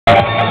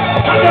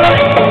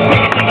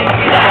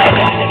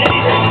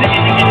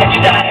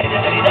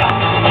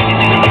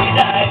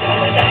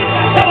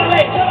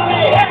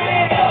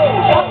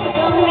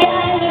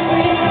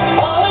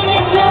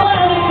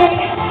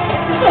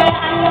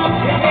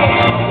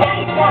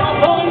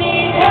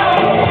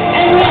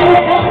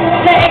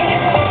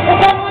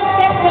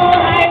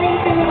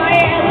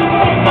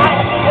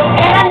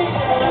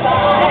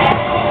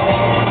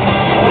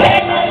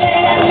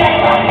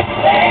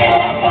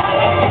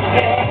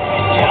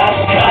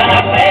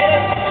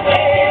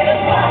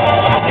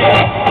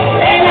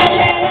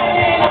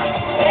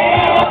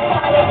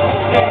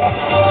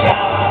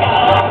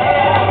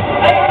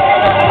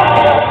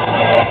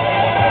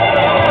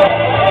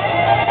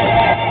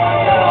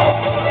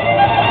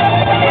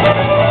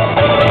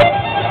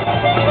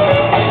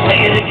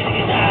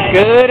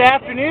Good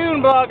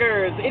afternoon,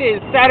 bloggers. It is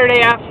Saturday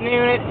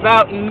afternoon. It's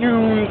about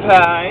noon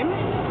time.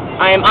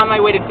 I am on my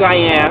way to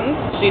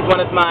Diane. She's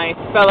one of my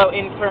fellow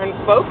intern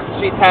folks.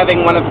 She's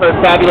having one of her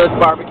fabulous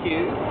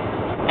barbecues.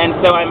 And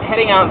so I'm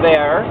heading out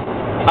there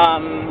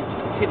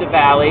to the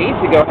valley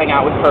to go hang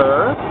out with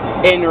her.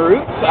 En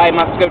route, I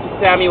must go to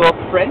Samuel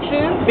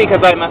French's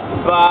because I must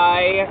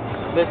buy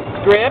the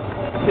script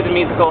to the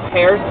musical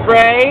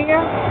Hairspray.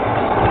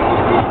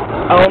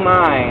 Oh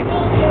my.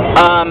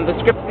 The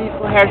script to the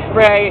musical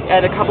Hairspray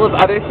and a couple of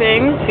other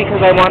things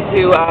because I want to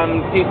do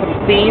some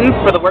scenes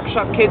for the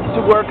workshop kids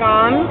to work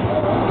on.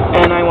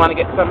 And I want to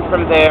get some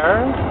from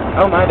there.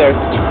 Oh my, there's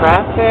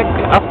traffic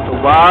up the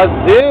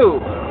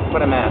wazoo.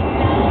 What a mess.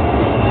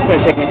 It's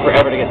going to take me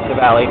forever to get to the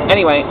valley.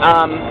 Anyway,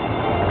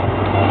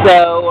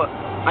 so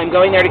I'm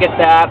going there to get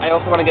that. I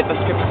also want to get the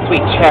script to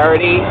Sweet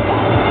Charity.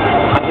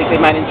 I think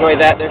they might enjoy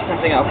that. There's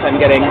something else I'm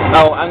getting.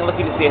 Oh, I'm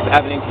looking to see if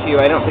Avenue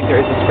Q. I don't think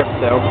there is a script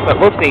though, but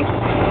we'll see.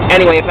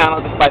 Anyway, if not,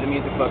 I'll just buy the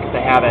music book if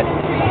they have it.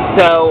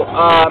 So,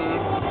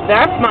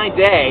 that's my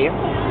day.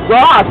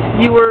 Ross,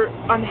 you were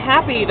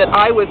unhappy that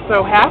I was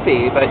so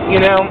happy, but you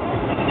know,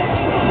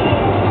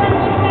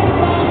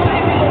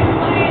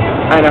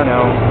 I don't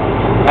know.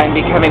 I'm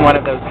becoming one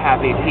of those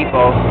happy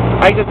people.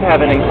 I just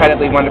have an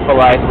incredibly wonderful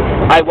life.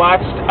 I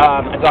watched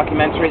a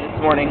documentary this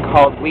morning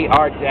called We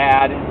Are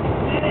Dad,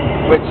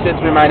 which just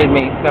reminded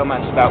me so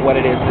much about what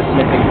it is that's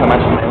missing so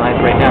much in my life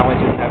right now,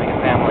 which is having a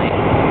family.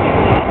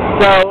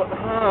 So,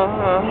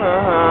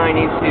 I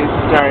need to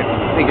start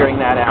figuring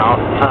that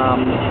out.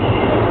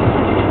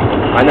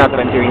 Not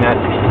that I'm doing that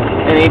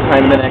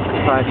anytime in the next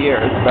 5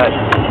 years, but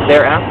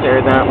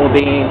thereafter, that will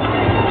be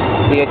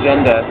the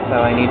agenda,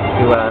 so I need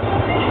to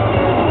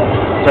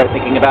start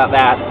thinking about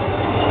that.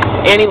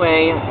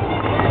 Anyway,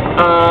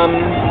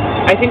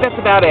 I think that's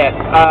about it.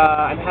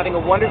 I'm having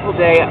a wonderful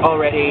day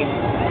already.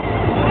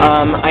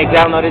 I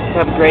downloaded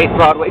some great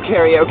Broadway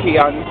karaoke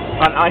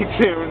on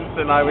iTunes,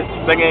 and I was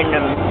singing,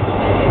 and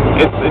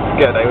it's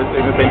good. I was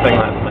doing the same thing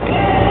last night.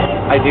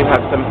 I do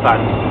have some fun.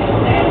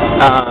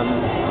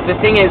 The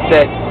thing is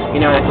that,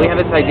 you know, we have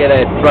this idea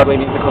that Broadway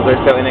musicals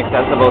are so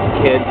inaccessible to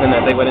kids and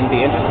that they wouldn't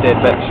be interested,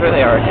 but sure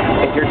they are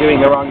if you're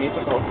doing the wrong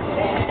musical.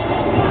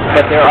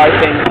 But there are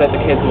things that the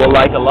kids will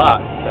like a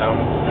lot, so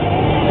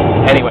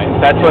anyway,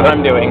 that's what I'm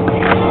doing.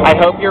 I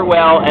hope you're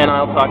well, and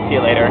I'll talk to you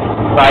later.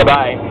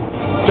 Bye-bye.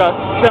 Just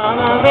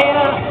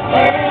Jonluvsmaddy.